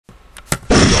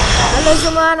Halo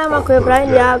semua, nama gue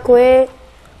Bryant ya. Gue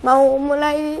mau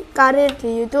mulai karir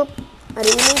di YouTube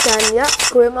hari ini dan ya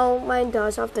gue mau main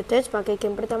The House of the Dead sebagai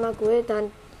game pertama gue,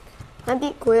 dan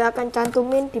nanti gue akan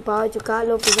cantumin di bawah juga,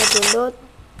 lo bisa download,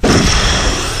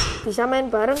 bisa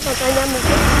main bareng contohnya,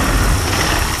 mungkin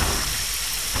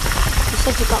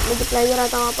bisa juga multiplayer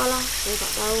atau apalah, gue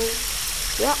gak tahu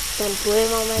ya. Dan gue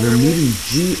mau main. We're meeting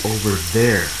G over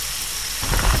there.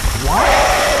 What?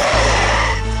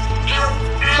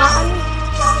 Apaan?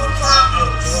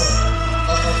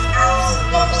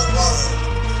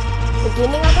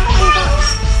 Begini apaan kak?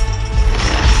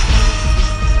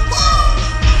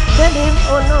 Get him?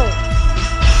 Oh no.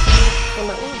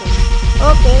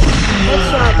 Oke,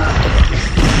 headshot.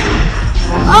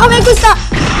 Oh my god,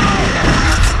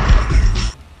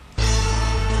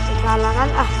 salah kan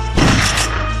ah.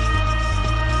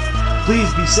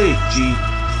 Please be safe, G.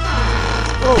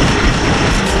 Oh,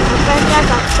 FPS-nya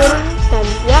agak turun dan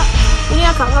ya ini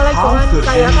agak nge-lag dengan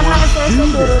kayak karena FPS-nya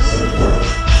turun.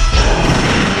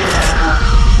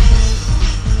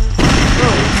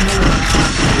 Oh.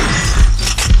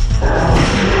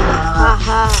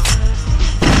 Haha.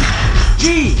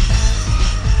 G.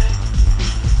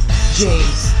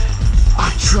 James, I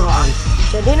tried.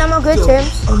 Jadi nama gue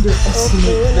James. Oke,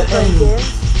 nama James.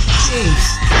 James.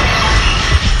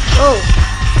 Oh,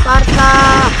 Sparta.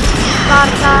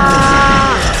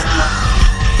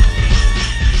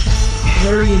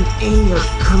 Harry and Amy are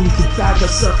coming to back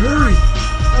us up. Hurry.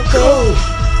 Okay. Go.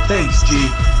 Thanks,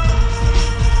 G.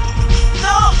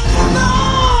 No!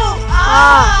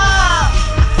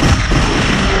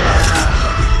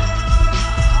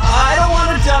 I don't want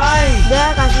to die.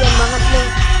 Dia kasihan banget nih.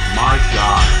 My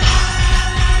God.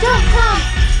 Don't come.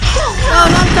 No,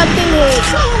 don't kill him.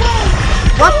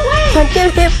 What? Don't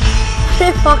kill him. Are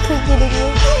you fucking kidding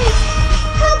me? Please,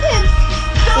 help him!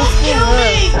 Don't kill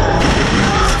me!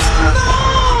 No!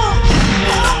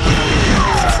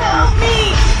 Help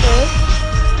me! Okay.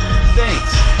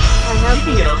 Thanks. I help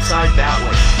You can you. get upside that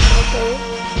way. Okay.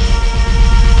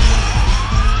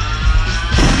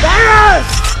 Barrels!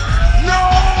 No!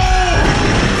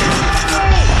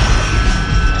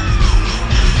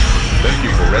 Thank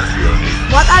you for rescuing me.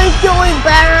 What are you doing,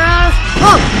 Barrels?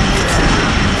 Oh!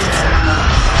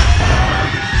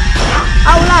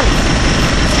 Ular.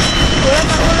 Boleh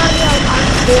tak ular dia?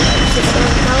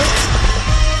 Tahu?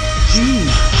 Gee,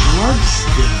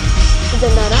 bloodstains.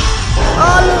 Hujan darah.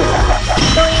 Oh lu.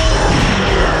 Doing.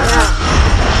 Ya.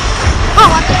 Oh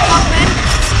what the fuck man?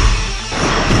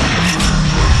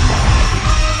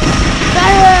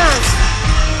 Barrels.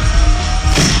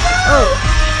 Oh.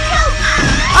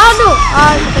 Aduh.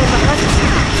 Ah ditembakkan.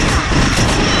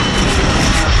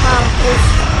 Mampus.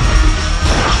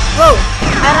 Wow.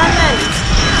 Iron Man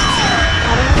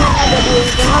ada di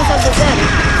The House of the Dead.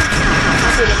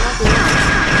 Mati.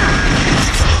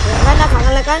 Ya kan agak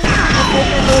ngelek kan?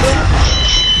 FPS-nya turun.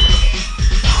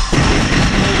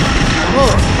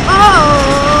 Oh.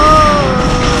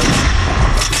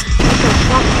 What the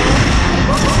fuck man?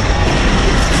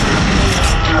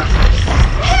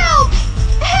 Help!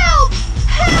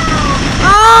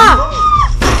 Ah!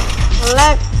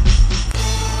 Ngelek.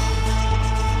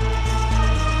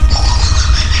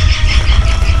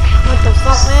 What the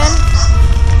fuck man?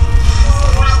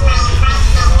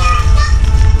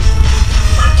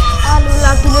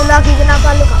 Aduh lu lagi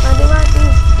kenapa lu gak mati?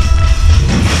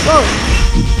 Wow,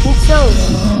 so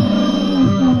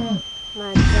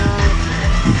my god.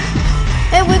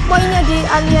 Weak point-nya di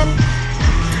alien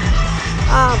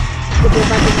gede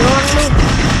banget doang nih.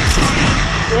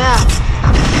 Ya.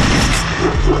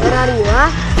 Where are you,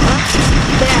 huh?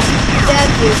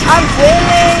 That you are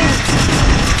willing.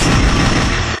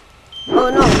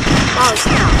 Oh no, mouse.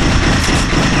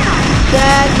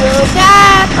 That.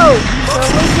 Oh,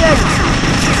 permission.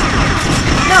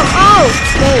 No, oh,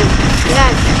 okay,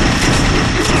 yes.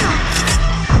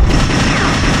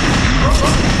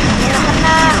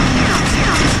 Kena.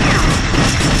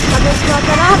 Habis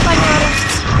kuatan apa nih orang?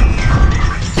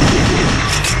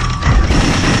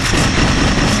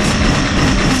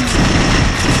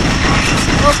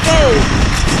 Oke.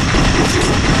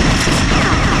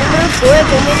 Menurut gue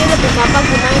game ini lebih gampang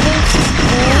dimainin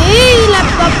di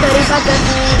laptop daripada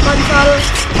di konsol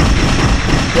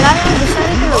ya yang besar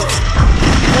itu loh.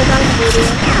 Gue tahu sendiri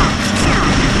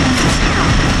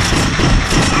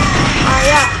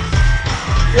ya.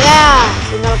 Ya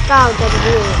tinggal kau jadi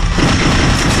gue.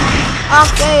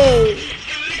 Oke.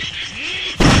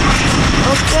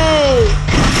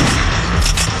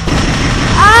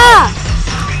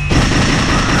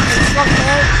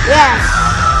 Yes.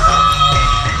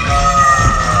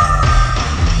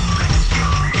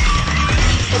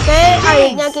 Oke,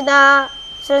 akhirnya kita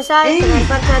selesai dengan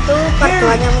part 1, part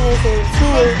 2-nya menyusul. See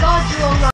you. God, you are